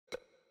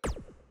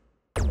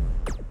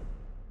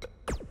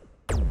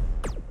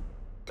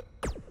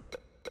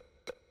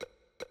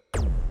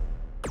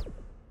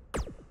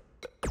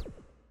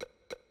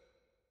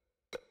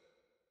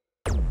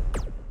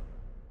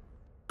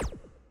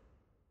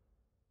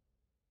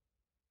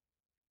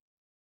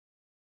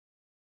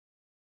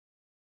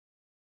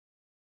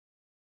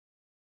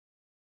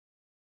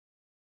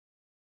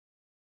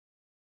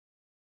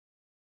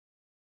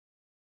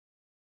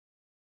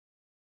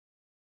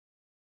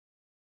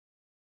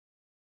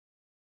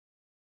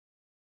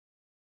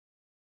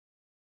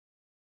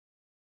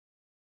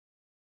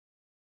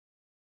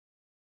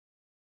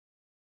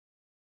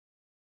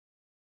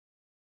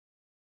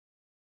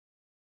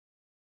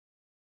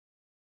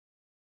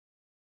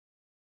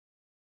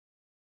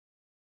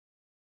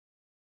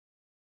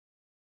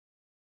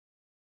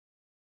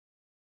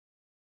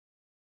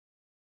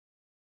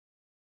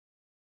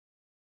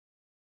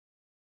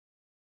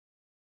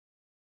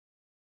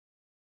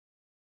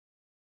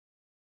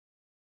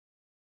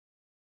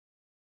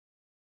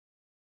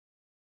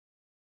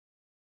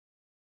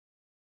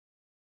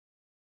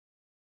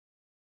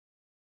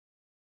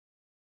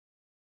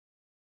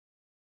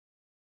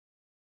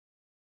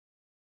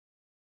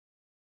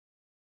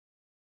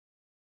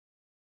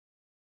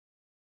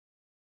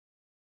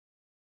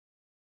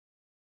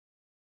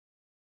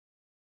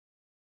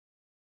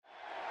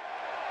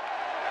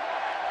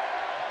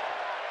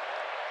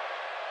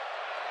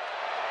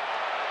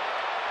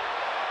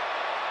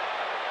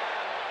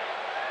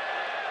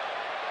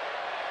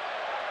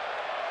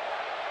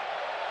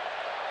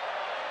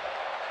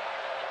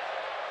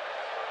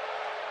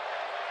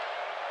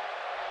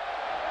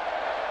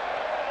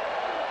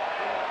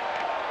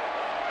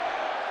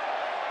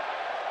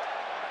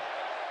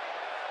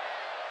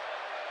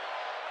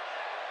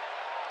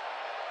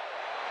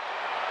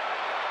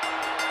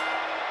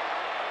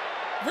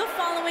The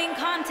following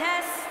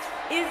contest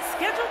is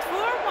scheduled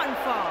for one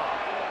fall.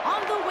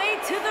 On the way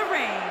to the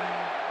ring,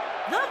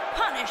 the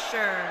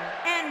Punisher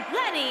and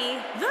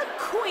Lenny the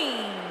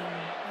Queen,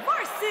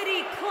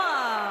 Varsity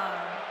Club.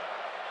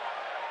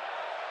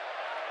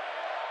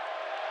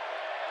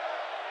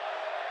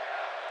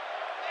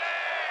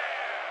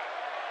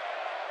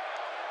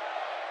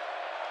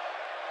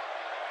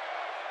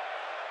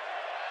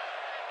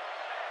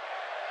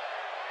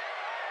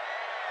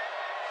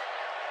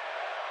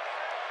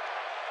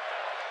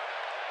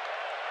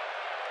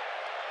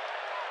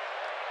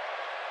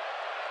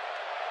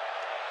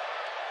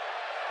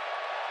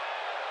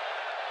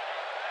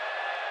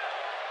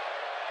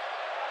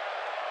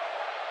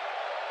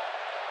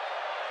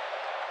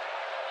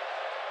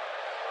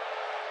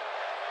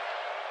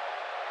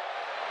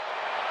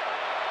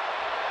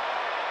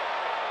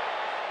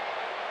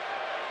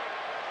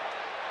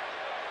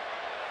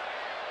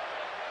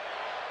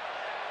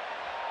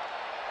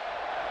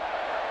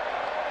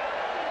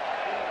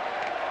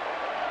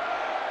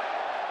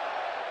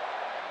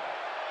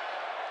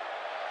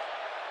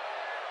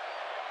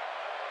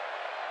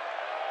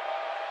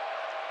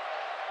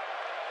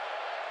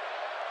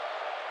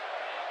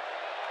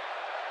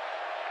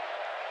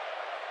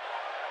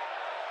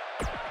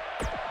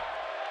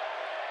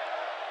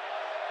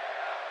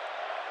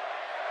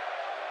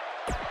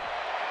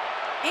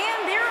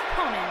 And their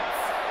opponents,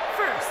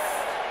 first,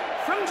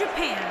 from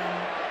Japan,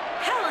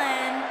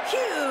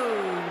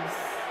 Hughes.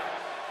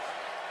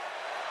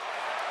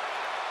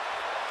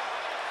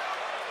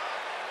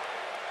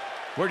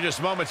 We're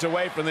just moments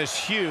away from this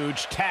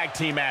huge tag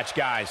team match,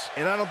 guys.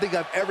 And I don't think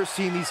I've ever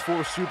seen these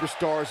four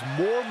superstars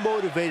more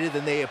motivated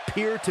than they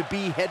appear to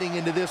be heading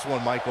into this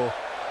one, Michael.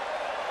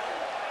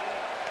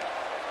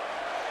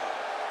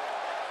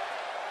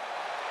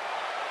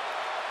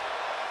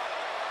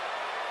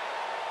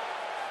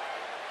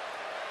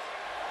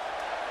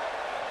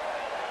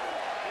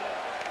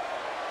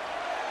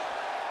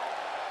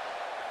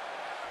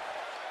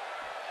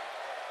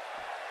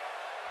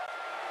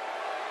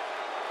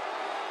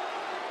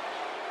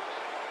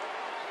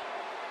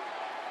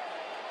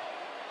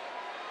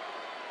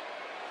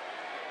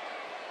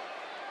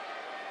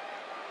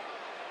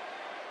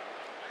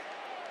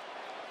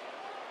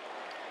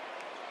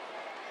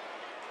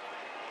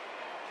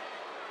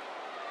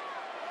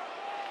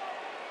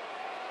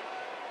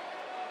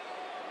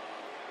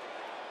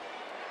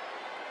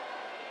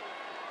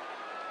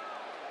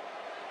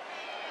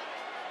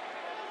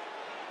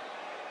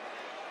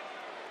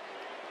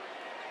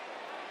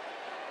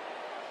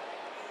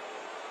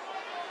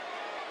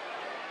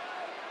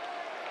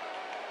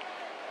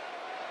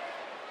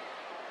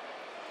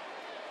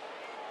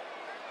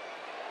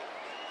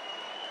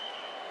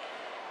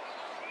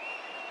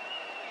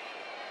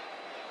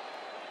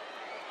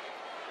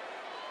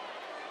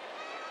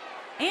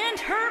 And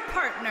her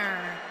partner,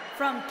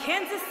 from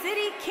Kansas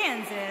City,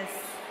 Kansas,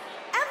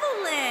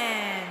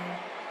 Eveline.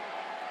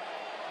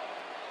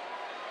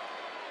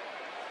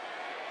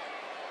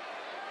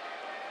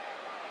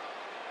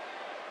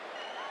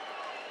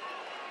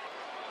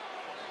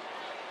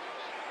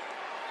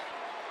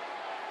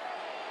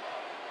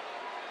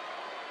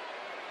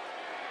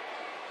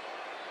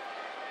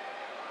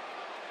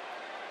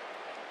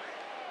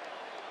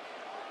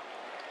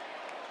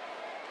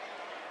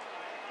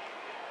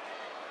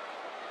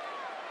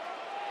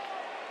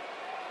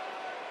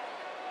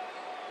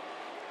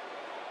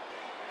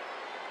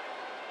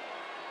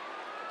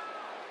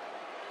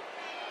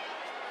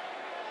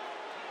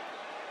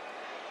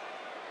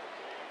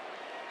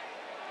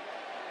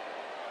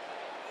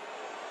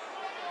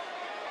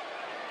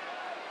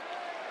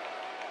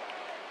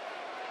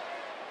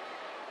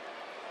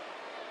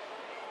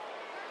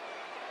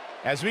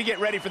 As we get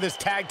ready for this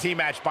tag team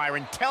match,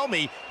 Byron, tell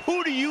me,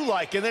 who do you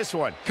like in this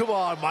one? Come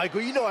on, Michael,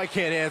 you know I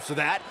can't answer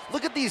that.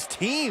 Look at these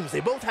teams.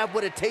 They both have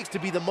what it takes to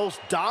be the most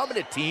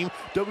dominant team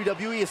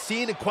WWE has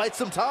seen in quite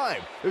some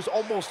time. There's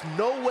almost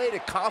no way to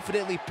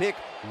confidently pick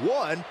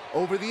one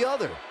over the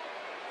other.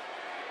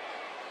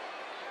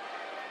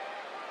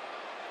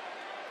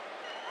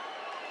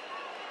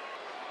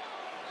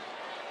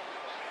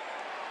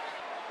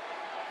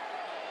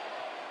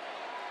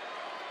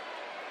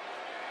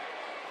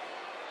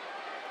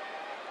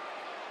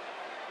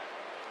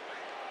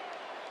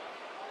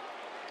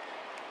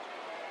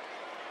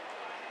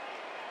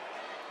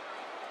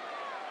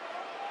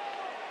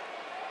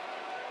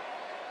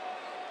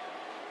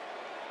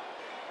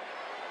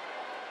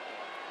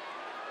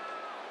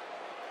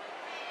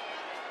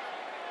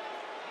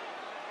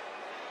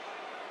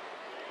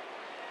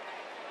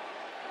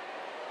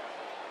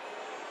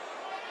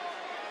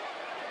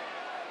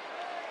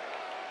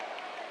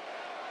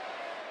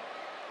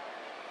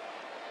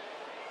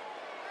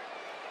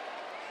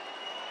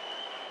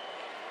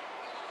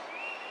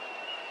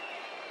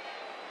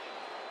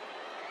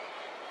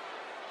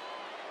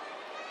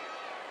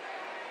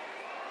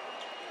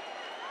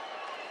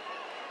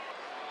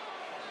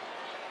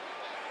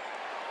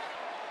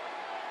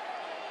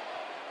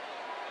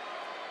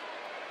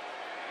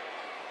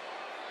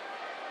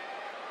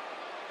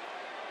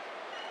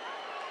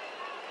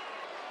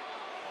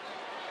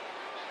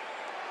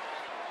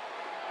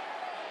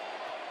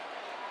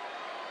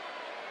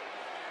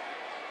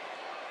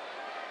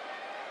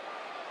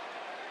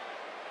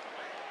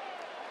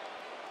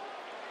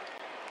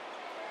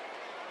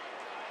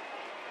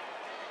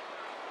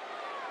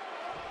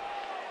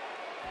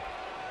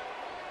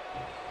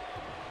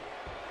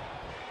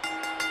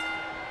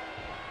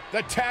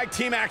 The tag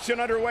team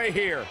action underway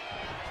here.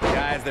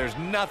 Guys, there's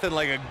nothing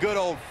like a good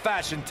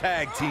old-fashioned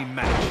tag team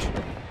match.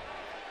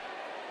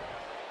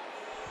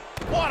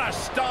 What a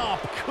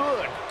stomp.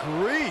 Good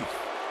grief.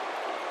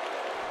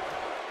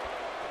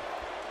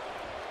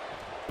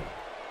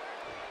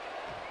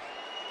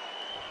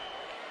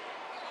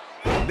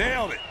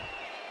 Nailed it.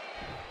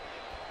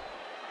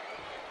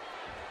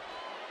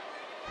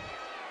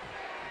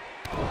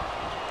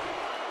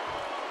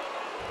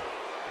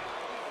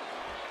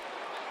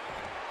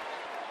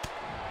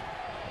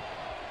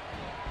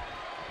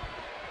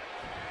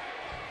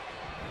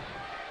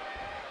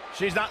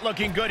 She's not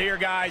looking good here,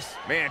 guys.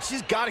 Man,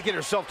 she's got to get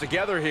herself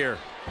together here.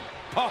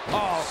 Oh,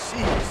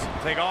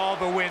 jeez. Take all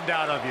the wind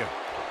out of you.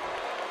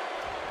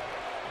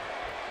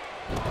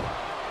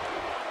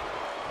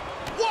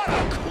 What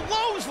a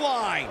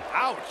clothesline!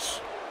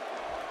 Ouch.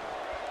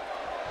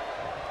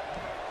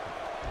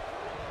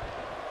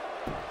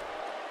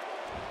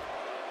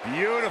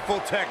 Beautiful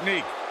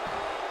technique.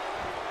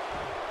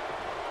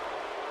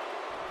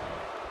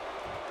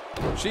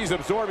 She's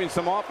absorbing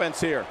some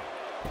offense here.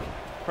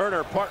 Her and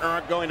her partner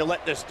aren't going to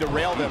let this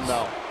derail them,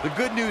 though. The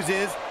good news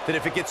is that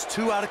if it gets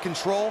too out of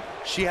control,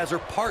 she has her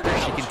partner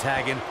she can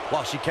tag in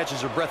while she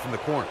catches her breath in the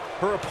corner.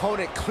 Her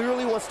opponent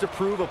clearly wants to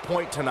prove a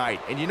point tonight.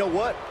 And you know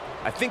what?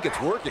 I think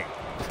it's working.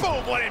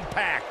 Boom, what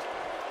impact!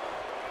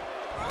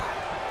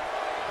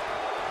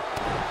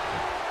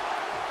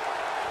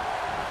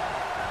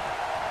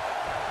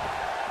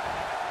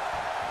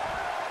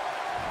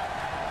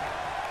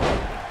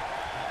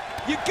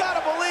 You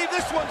gotta believe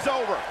this one's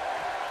over.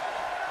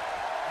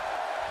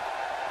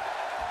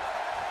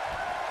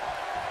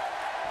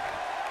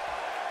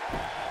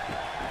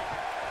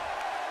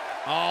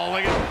 Oh,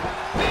 look at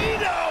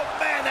Vito!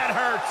 Man, that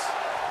hurts.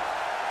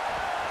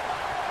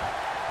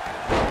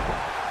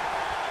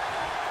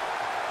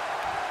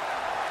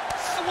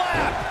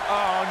 Slap!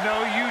 Oh, no,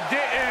 you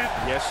didn't.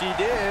 Yes, she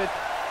did.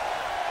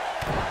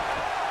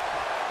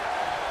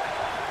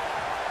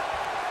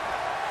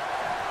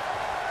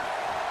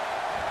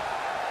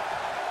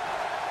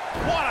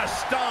 What a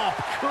stomp!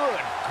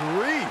 Good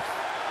grief.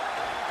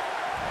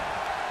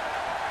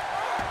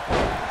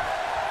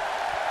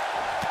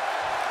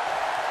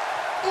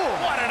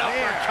 What an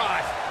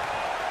uppercut!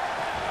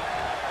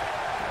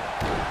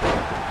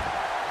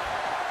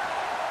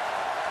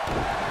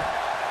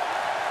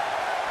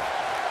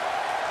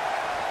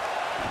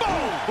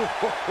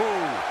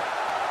 Boom!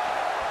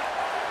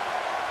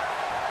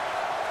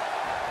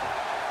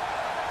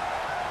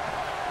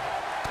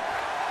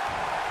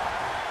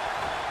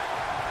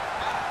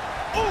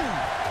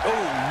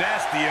 Oh,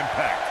 nasty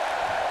impact.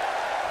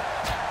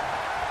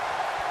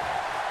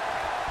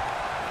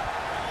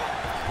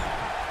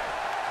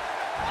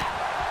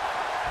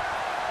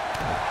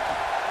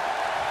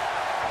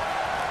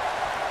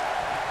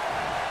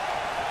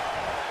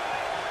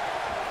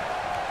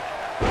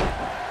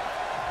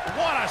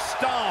 What a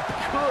stomp!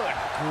 Good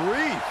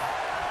grief.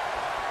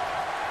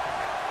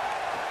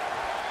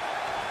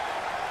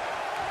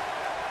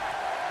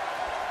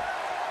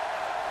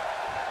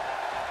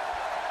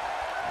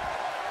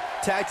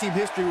 Tag team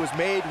history was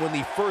made when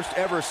the first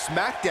ever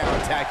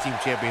SmackDown Tag Team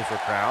Champions were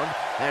crowned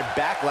at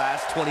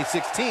Backlash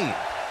 2016.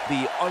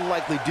 The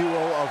unlikely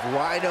duo of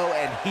Rhino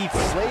and Heath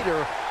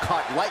Slater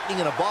caught lightning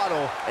in a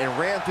bottle and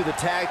ran through the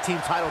tag team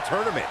title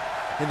tournament.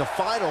 In the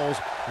finals,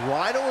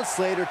 Rhino and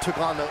Slater took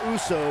on the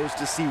Usos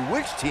to see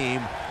which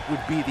team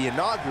would be the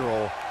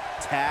inaugural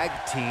Tag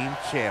Team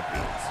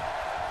Champions.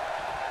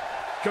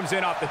 Comes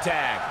in off the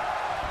tag.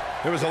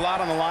 There was a lot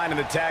on the line in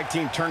the tag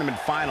team tournament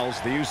finals.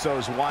 The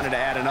Usos wanted to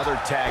add another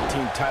tag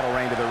team title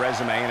reign to their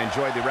resume and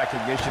enjoyed the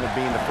recognition of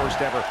being the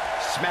first ever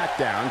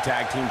SmackDown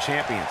Tag Team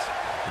Champions.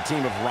 The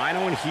team of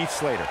Rhino and Heath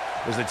Slater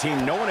was the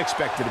team no one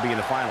expected to be in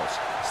the finals.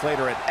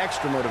 Slater had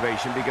extra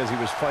motivation because he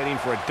was fighting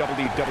for a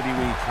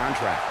WWE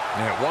contract.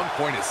 And at one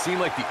point, it seemed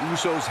like the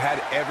Usos had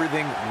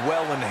everything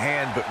well in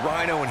hand, but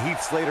Rhino and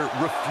Heath Slater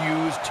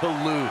refused to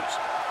lose.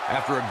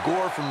 After a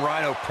gore from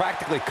Rhino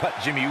practically cut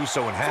Jimmy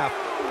Uso in half,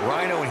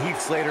 Rhino and Heath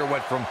Slater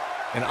went from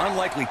an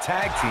unlikely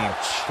tag team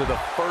to the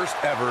first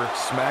ever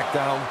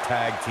SmackDown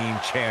Tag Team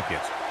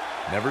Champions.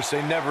 Never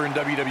say never in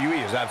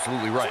WWE is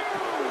absolutely right.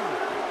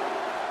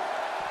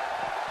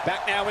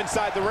 Back now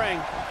inside the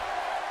ring.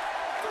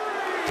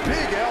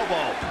 Big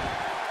elbow.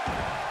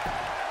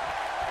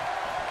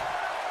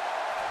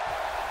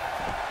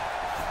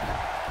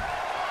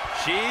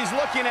 She's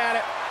looking at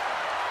it.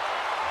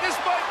 This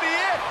might be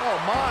it. Oh,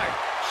 my.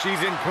 She's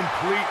in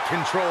complete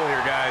control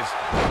here, guys.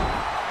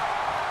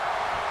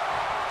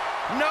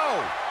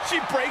 No, she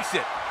breaks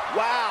it.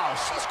 Wow,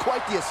 she's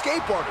quite the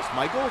escape artist,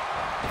 Michael.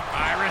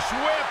 Irish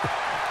whip.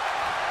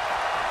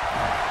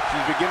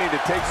 She's beginning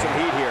to take some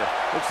heat here.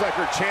 Looks like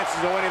her chances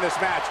of winning this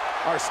match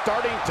are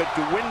starting to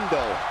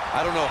dwindle.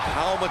 I don't know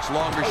how much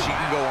longer she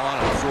can go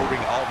on absorbing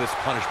all this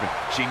punishment.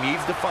 She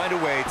needs to find a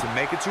way to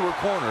make it to her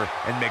corner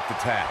and make the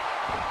tag.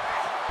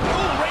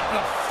 Ooh, right in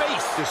the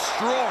face.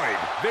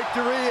 Destroyed.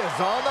 Victory is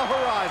on the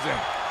horizon.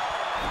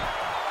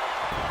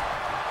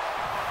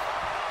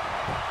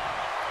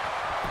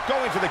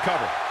 Going for the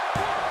cover.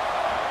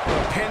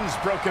 Pin's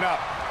broken up.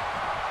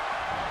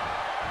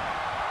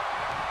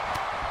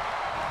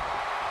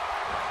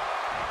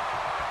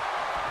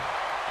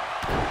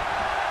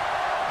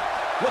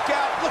 Look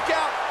out, look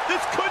out. This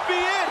could be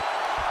it.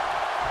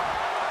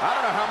 I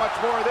don't know how much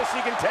more of this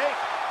he can take.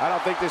 I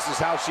don't think this is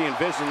how she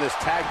envisioned this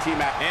tag team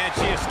match. And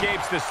she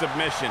escapes the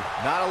submission.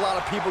 Not a lot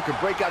of people can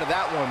break out of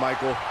that one,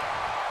 Michael.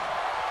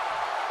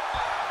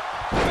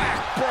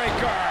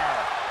 Backbreaker.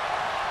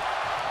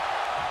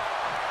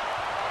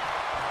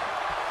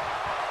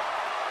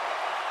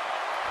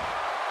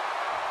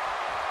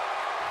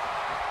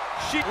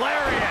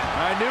 Lariat.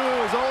 I knew it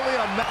was only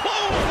a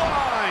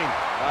Clothesline.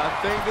 I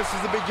think this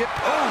is the beginning.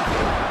 Oh,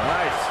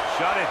 Nice.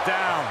 Shut it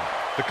down.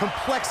 The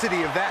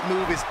complexity of that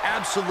move is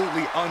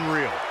absolutely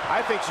unreal.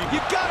 I think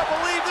you gotta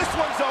believe this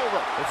one's over.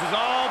 This is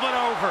all but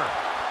over.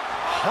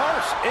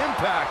 harsh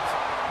impact.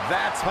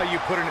 That's how you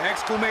put an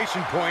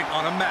exclamation point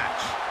on a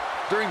match.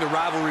 During the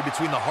rivalry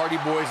between the Hardy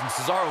Boys and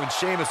Cesaro and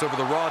Sheamus over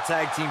the Raw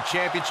Tag Team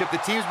Championship,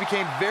 the teams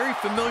became very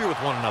familiar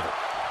with one another.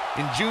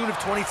 In June of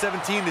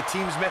 2017, the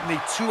teams met in a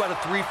 2 out of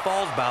 3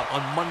 falls bout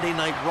on Monday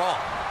Night Raw.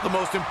 The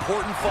most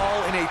important fall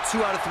in a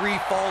 2 out of 3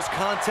 falls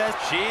contest.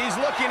 She's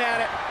looking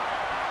at it.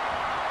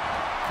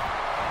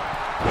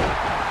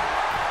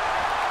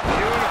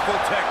 Beautiful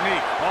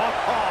technique.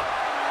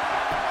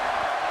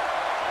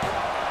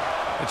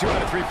 The 2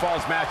 out of 3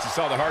 falls match that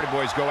saw the Hardy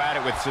Boys go at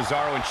it with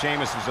Cesaro and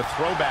Sheamus was a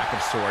throwback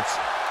of sorts.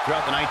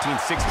 Throughout the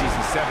 1960s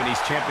and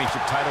 70s,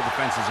 championship title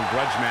defenses and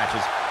grudge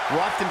matches were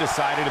often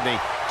decided in the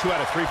 2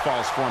 out of 3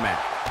 falls format.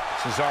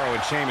 Cesaro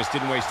and Sheamus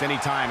didn't waste any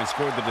time and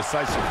scored the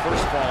decisive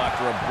first fall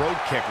after a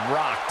brogue kick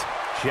rocked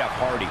Jeff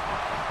Hardy.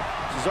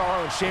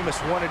 Cesaro and Sheamus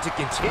wanted to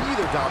continue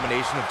their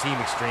domination of Team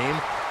Extreme,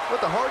 but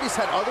the Hardys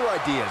had other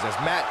ideas as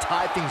Matt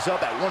tied things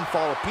up at 1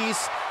 fall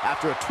apiece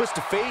after a twist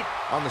of fate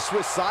on the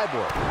Swiss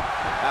Cyborg.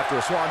 After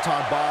a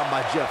swanton bomb by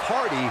Jeff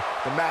Hardy,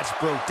 the match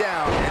broke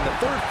down and the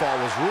 3rd fall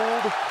was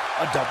ruled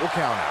a double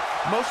countout.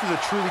 Most of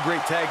the truly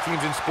great tag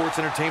teams in sports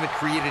entertainment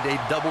created a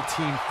double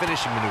team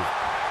finishing maneuver.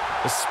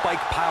 The spike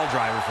pile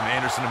driver from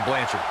Anderson and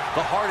Blanchard,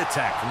 the heart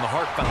attack from the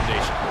Hart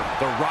Foundation,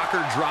 the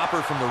rocker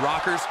dropper from the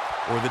Rockers,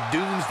 or the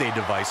Doomsday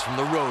device from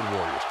the Road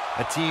Warriors.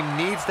 A team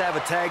needs to have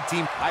a tag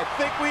team. I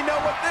think we know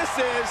what this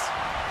is.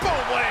 Boom,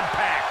 what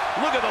impact.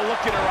 Look at the look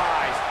in her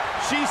eyes.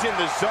 She's in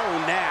the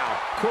zone now.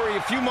 Corey,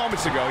 a few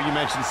moments ago, you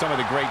mentioned some of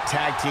the great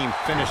tag team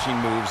finishing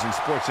moves in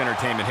sports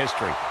entertainment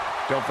history.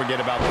 Don't forget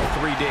about the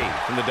 3D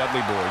from the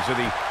Dudley Boys, or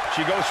the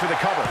she goes for the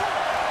cover.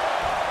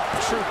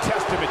 True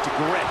testament to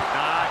grit.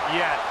 Not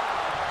yet.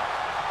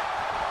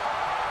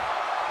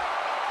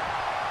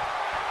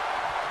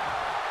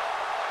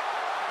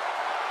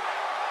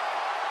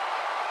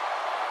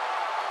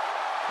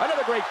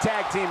 Another great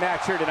tag team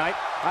match here tonight.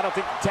 I don't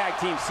think the tag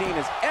team scene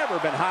has ever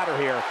been hotter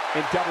here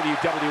in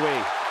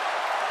WWE.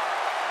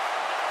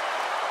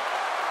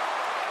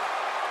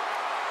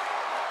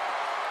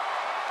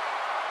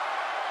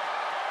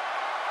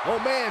 Oh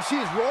man,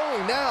 she's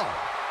rolling now.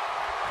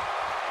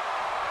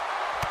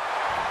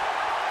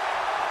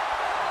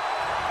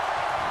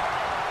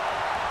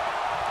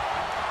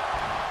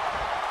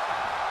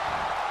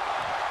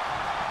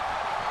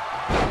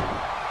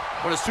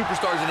 When a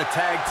superstar is in a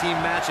tag team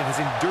match and has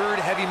endured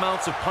heavy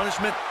amounts of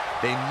punishment,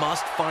 they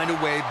must find a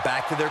way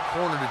back to their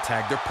corner to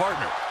tag their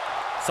partner.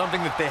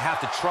 Something that they have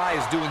to try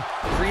is doing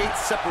create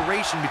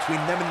separation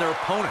between them and their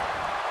opponent.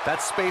 That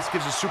space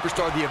gives a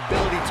superstar the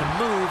ability to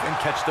move and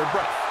catch their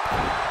breath.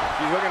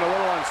 She's looking a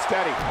little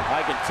unsteady.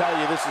 I can tell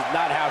you this is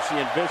not how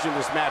she envisioned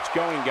this match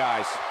going,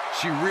 guys.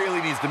 She really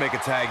needs to make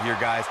a tag here,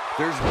 guys.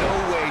 There's no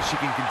way she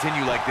can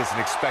continue like this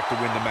and expect to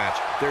win the match.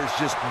 There's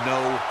just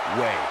no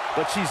way.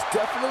 But she's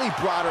definitely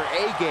brought her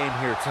A game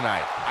here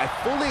tonight. I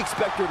fully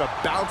expect her to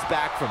bounce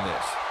back from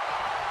this.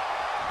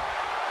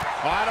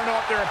 Oh, I don't know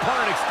if their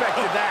opponent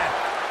expected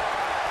that.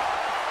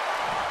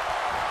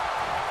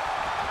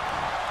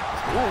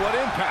 Ooh, what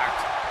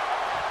impact.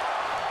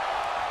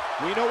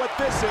 We know what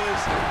this is.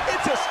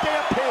 It's a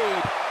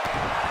stampede.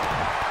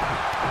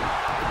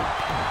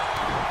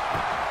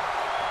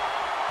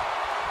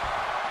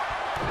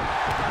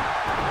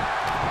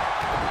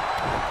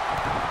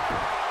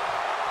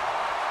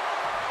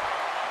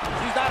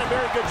 She's not in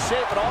very good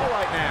shape at all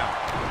right now.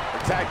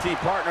 Her tag team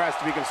partner has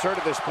to be concerned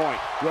at this point.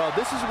 Well,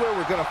 this is where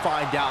we're going to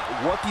find out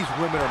what these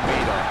women are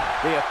made of.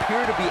 They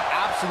appear to be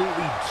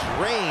absolutely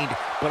drained,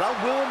 but I'm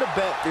willing to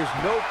bet there's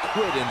no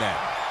quit in them.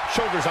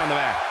 Shoulders on the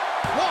mat.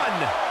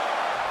 1,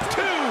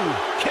 2,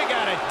 kick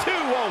out at 2.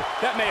 Oh,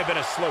 that may have been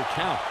a slow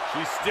count.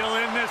 She's still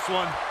in this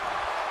one.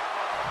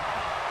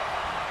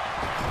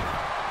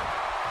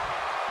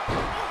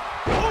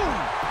 Boom!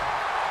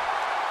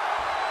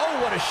 Oh,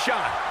 what a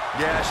shot.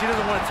 Yeah, she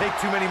doesn't want to take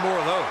too many more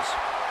of those.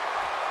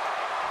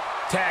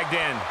 Tagged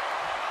in.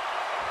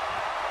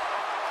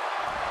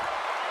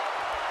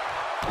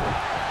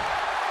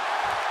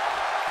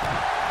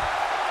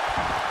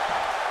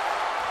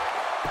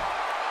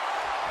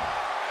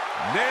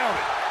 Nailed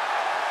it.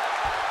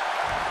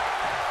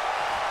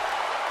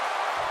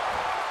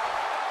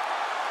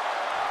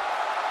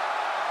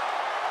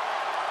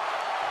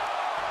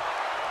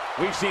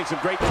 We've seen some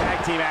great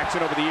tag team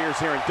action over the years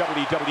here in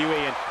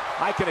WWE, and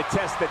I can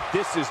attest that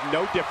this is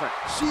no different.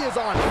 She is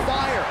on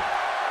fire.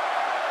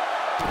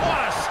 What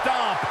a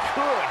stomp.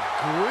 Good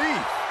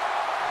grief.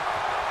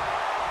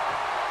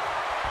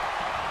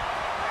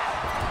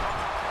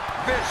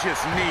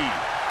 Vicious knee.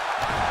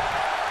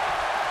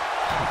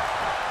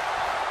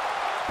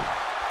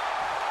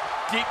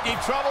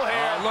 Deep trouble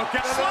here. Oh, look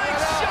at it.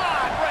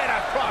 Slingshot right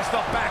across the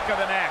back of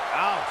the neck.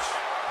 Ouch.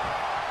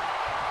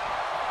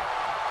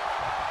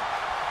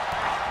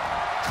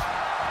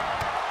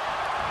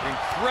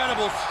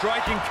 Incredible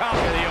striking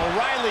combo. The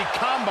O'Reilly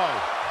combo.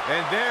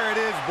 And there it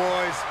is,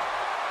 boys.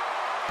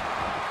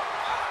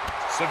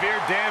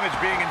 Severe damage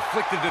being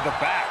inflicted to the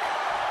back.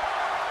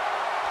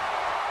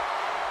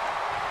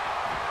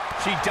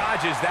 She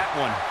dodges that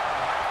one.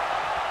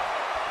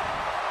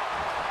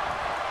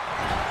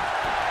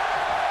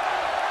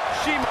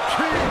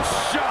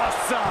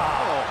 Kinshasa!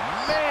 Oh,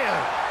 man!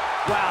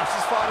 Wow,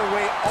 she's fought her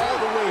way all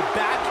the way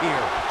back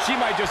here. She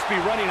might just be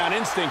running on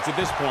instinct at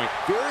this point.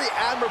 Very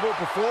admirable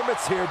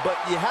performance here, but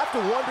you have to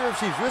wonder if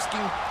she's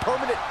risking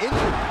permanent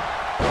injury.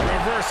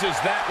 Reverses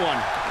that one.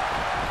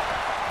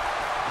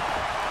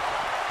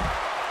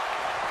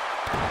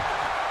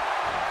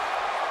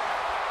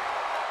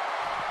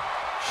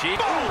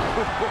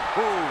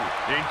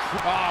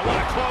 What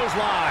a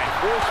clothesline.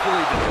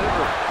 Forcefully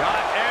delivered.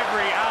 Got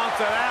every ounce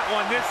of that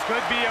one. This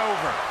could be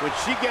over. When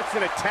she gets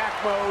in attack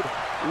mode,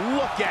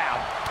 look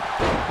out.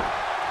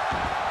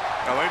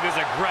 Oh, look at this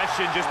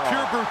aggression, just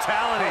pure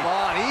brutality. Come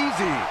on,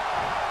 easy.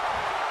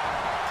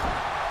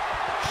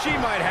 She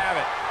might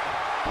have it.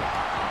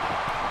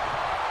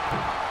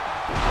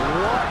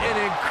 What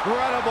an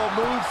incredible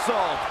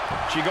moonsault.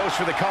 She goes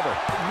for the cover.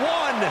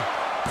 1,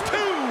 2.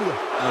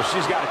 Well,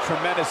 she's got a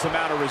tremendous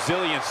amount of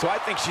resilience, so I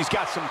think she's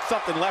got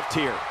something left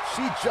here.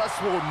 She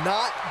just will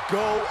not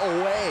go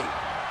away.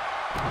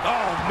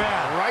 Oh,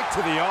 man, right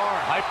to the arm.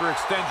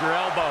 Hyperextend your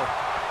elbow.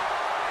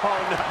 Oh,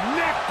 no.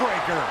 Neck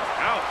breaker.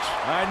 Ouch.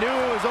 I knew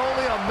it was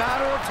only a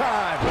matter of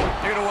time.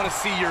 You're going to want to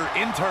see your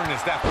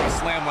internist after a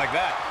slam like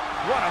that.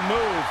 What a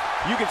move.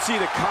 You can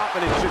see the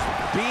confidence just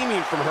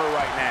beaming from her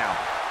right now.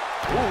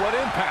 Ooh, what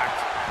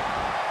impact.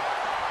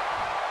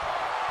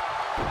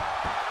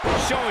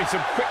 Showing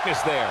some quickness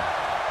there.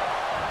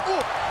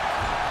 Ooh.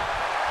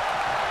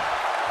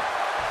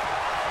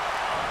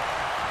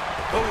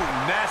 Oh,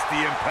 nasty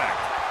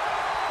impact.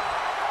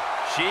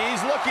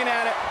 She's looking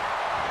at it.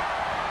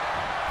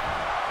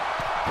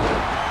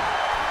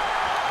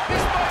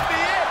 This might be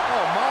it.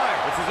 Oh, my.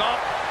 This is up.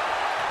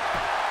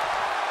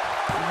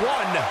 1,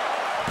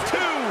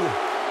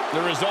 2.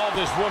 The resolve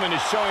this woman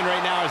is showing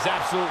right now is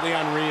absolutely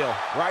unreal.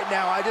 Right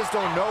now, I just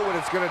don't know what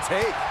it's going to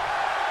take.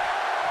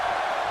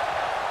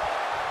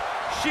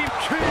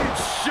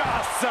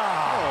 Kinshasa!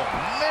 Oh,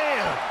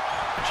 man!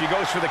 She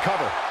goes for the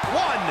cover.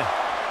 1,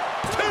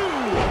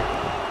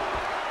 2!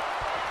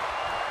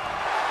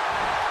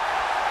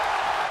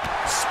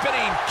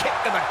 Spinning kick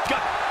to the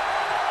gut.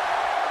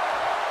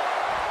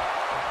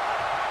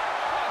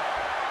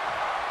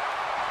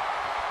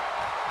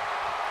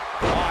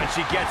 Oh, and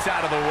she gets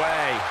out of the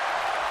way.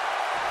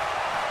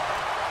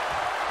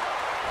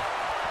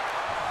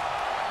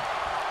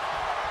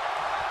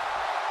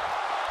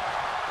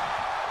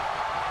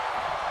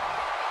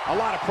 A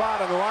lot of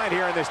pride on the line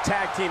here in this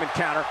tag team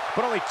encounter,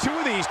 but only 2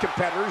 of these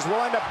competitors will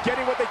end up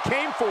getting what they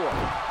came for,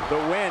 the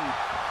win.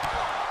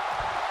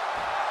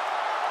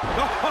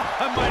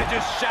 I might have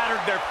just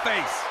shattered their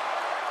face.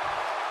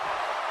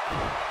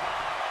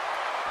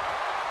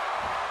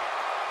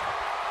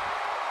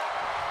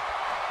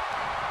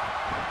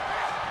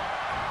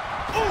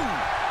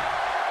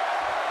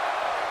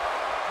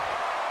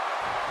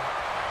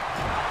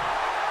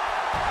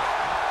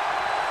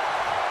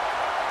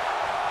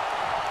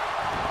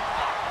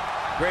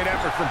 Great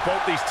effort from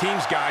both these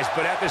teams, guys,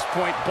 but at this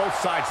point, both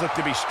sides look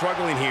to be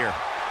struggling here.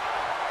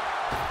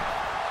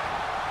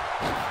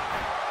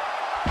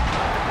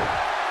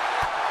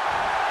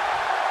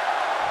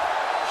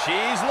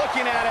 She's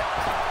looking at it.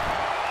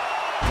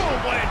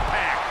 Boom, what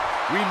impact.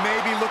 We may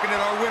be looking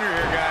at our winner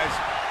here, guys.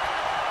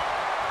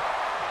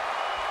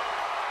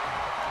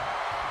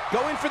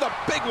 Going for the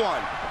big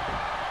one.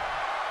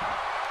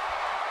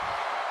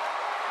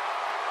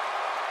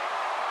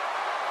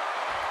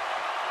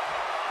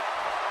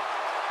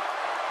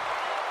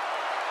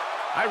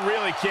 I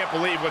really can't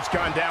believe what's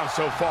gone down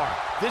so far.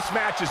 This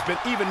match has been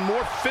even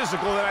more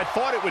physical than I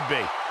thought it would be.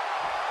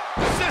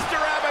 Sister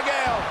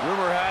Abigail!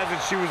 Rumor has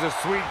it she was a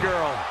sweet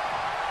girl.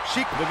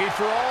 She looking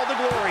for all the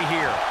glory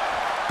here.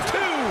 2,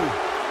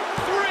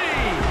 3!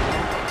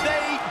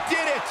 They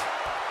did it!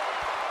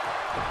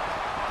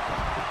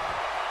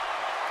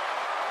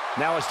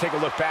 Now let's take a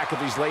look back at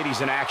these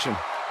ladies in action.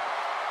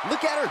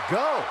 Look at her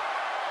go.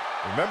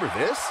 Remember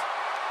this?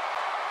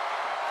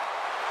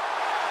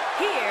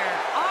 Here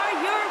are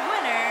your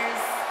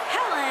winners,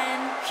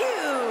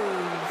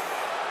 Hughes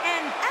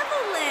and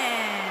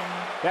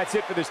Eveline. That's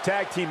it for this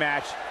tag team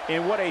match,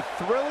 and what a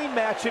thrilling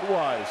match it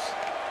was.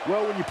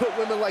 Well, when you put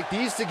women like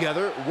these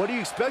together, what do you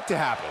expect to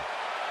happen?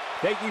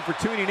 Thank you for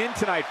tuning in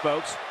tonight,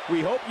 folks.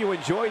 We hope you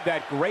enjoyed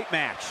that great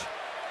match.